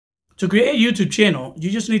To create a YouTube channel, you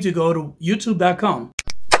just need to go to youtube.com.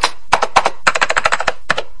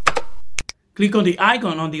 Click on the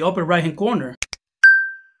icon on the upper right hand corner.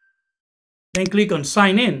 Then click on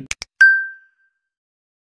Sign In.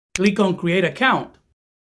 Click on Create Account.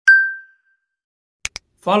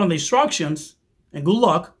 Follow the instructions and good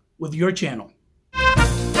luck with your channel.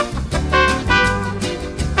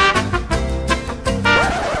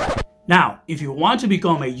 Now, if you want to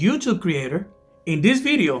become a YouTube creator, in this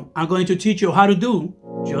video, I'm going to teach you how to do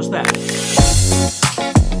just that.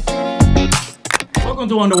 Welcome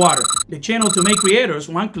to Underwater, the channel to make creators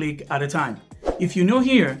one click at a time. If you're new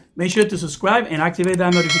here, make sure to subscribe and activate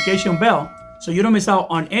that notification bell so you don't miss out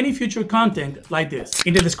on any future content like this.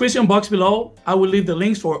 In the description box below, I will leave the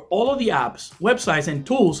links for all of the apps, websites, and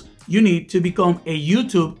tools you need to become a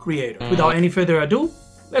YouTube creator. Without any further ado,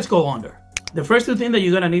 let's go under. The first two things that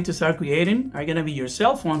you're gonna need to start creating are gonna be your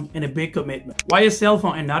cell phone and a big commitment. Why a cell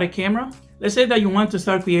phone and not a camera? Let's say that you want to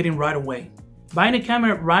start creating right away. Buying a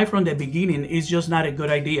camera right from the beginning is just not a good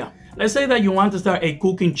idea. Let's say that you want to start a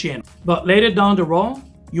cooking channel, but later down the road,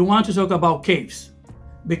 you want to talk about caves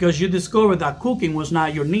because you discovered that cooking was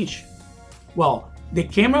not your niche. Well, the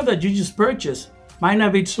camera that you just purchased might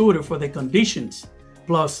not be suited for the conditions.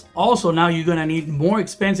 Plus, also now you're gonna need more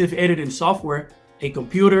expensive editing software, a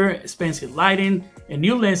computer, expensive lighting, and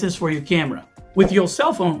new lenses for your camera. With your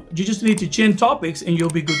cell phone, you just need to change topics and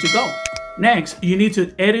you'll be good to go. Next, you need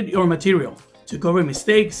to edit your material to cover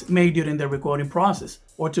mistakes made during the recording process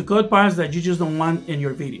or to cut parts that you just don't want in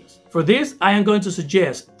your videos. For this, I am going to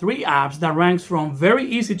suggest 3 apps that rank from very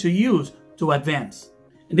easy to use to advanced.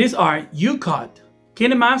 And these are Youcut,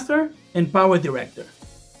 Kinemasterfree, and PowerDirector.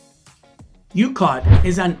 Youcut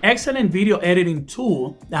is an excellent video editing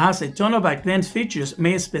tool that has a ton of advanced features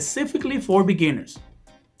made specifically for beginners.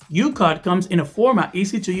 Youcut comes in a format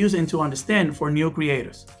easy to use and to understand for new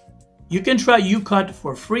creators. You can try Youcut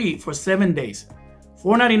for free for 7 days,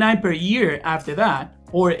 $4.99 per year after that,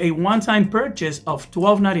 or a one-time purchase of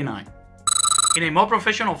 $12.99. In a more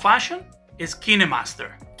professional fashion is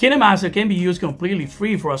Kinemaster. Kinemaster can be used completely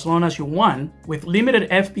free for as long as you want with limited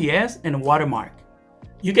FPS and watermark.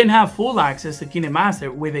 You can have full access to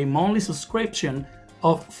Kinemaster with a monthly subscription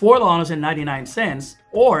of $4.99,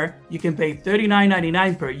 or you can pay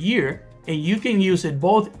 $39.99 per year and you can use it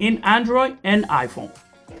both in Android and iPhone.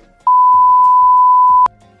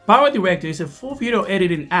 PowerDirector is a full video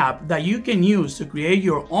editing app that you can use to create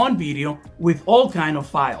your own video with all kinds of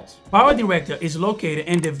files. PowerDirector is located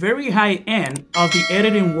in the very high end of the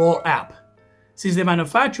editing world app, since the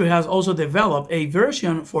manufacturer has also developed a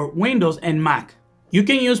version for Windows and Mac. You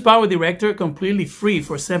can use PowerDirector completely free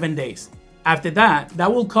for 7 days. After that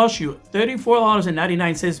will cost you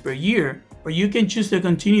 $34.99 per year, or you can choose to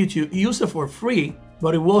continue to use it for free,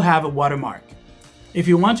 but it will have a watermark. If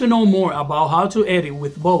you want to know more about how to edit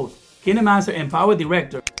with both Kinemaster and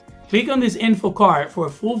PowerDirector, click on this info card for a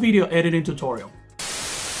full video editing tutorial.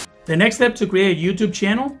 The next step to create a YouTube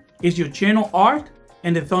channel is your channel art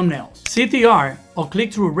and the thumbnails. CTR, or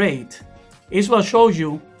click-through rate, is what shows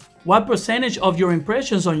you what percentage of your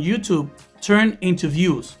impressions on YouTube turn into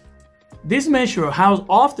views. This measures how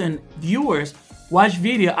often viewers watch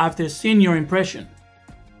video after seeing your impression.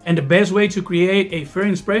 And the best way to create a fair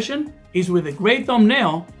impression is with a great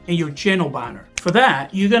thumbnail and your channel banner. For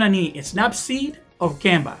that, you're gonna need a Snapseed or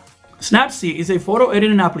Canva. Snapseed is a photo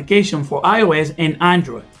editing application for iOS and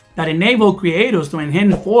Android that enables creators to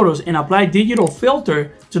enhance photos and apply digital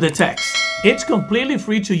filter to the text. It's completely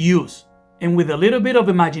free to use, and with a little bit of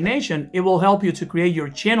imagination, it will help you to create your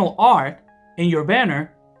channel art and your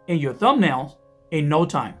banner and your thumbnails in no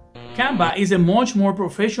time. Canva is a much more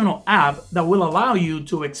professional app that will allow you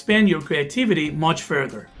to expand your creativity much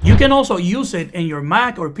further. You can also use it in your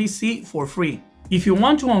Mac or PC for free. If you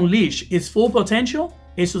want to unleash its full potential,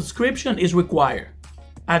 a subscription is required.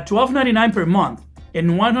 At $12.99 per month and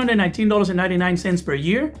 $119.99 per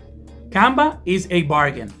year, Canva is a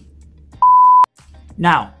bargain.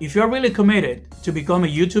 Now, if you're really committed to become a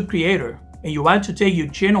YouTube creator and you want to take your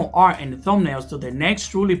channel art and thumbnails to the next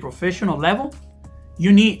truly professional level,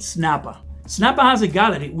 you need Snappa. Snappa has a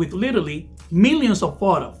gallery with literally millions of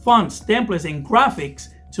photos, fonts, templates, and graphics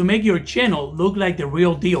to make your channel look like the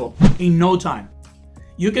real deal in no time.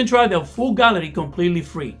 You can try the full gallery completely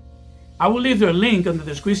free. I will leave their link in the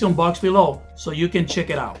description box below so you can check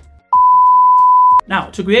it out. Now,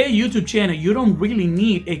 to create a YouTube channel, you don't really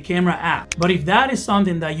need a camera app, but if that is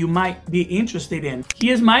something that you might be interested in,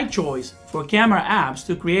 here's my choice for camera apps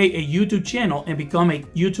to create a YouTube channel and become a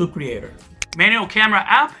YouTube creator. Manual Camera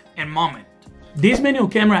app and Moment. This manual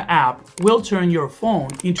camera app will turn your phone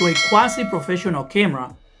into a quasi-professional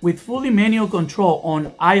camera with fully manual control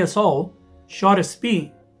on ISO, shutter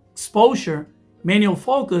speed, exposure, manual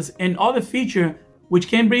focus, and other features which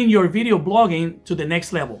can bring your video blogging to the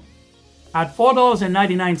next level. At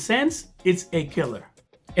 $4.99, it's a killer.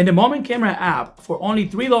 And the Moment Camera app for only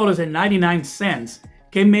 $3.99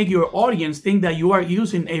 can make your audience think that you are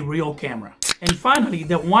using a real camera. And finally,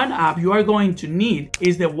 the one app you are going to need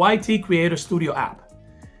is the YT Creator Studio app.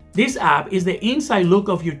 This app is the inside look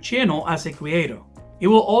of your channel as a creator. It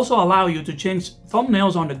will also allow you to change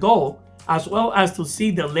thumbnails on the go, as well as to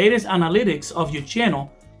see the latest analytics of your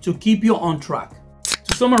channel to keep you on track.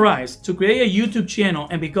 To summarize, to create a YouTube channel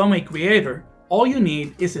and become a creator, all you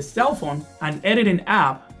need is a cell phone, an editing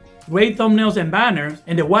app, great thumbnails and banners,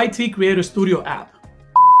 and the YT Creator Studio app.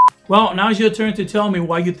 Well, now it's your turn to tell me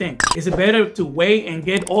what you think. Is it better to wait and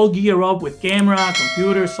get all geared up with camera,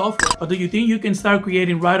 computer, software? Or do you think you can start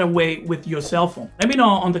creating right away with your cell phone? Let me know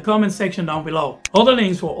on the comment section down below. All the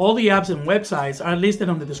links for all the apps and websites are listed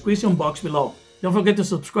on the description box below. Don't forget to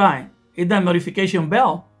subscribe, hit that notification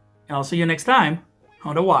bell, and I'll see you next time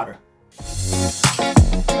on the water.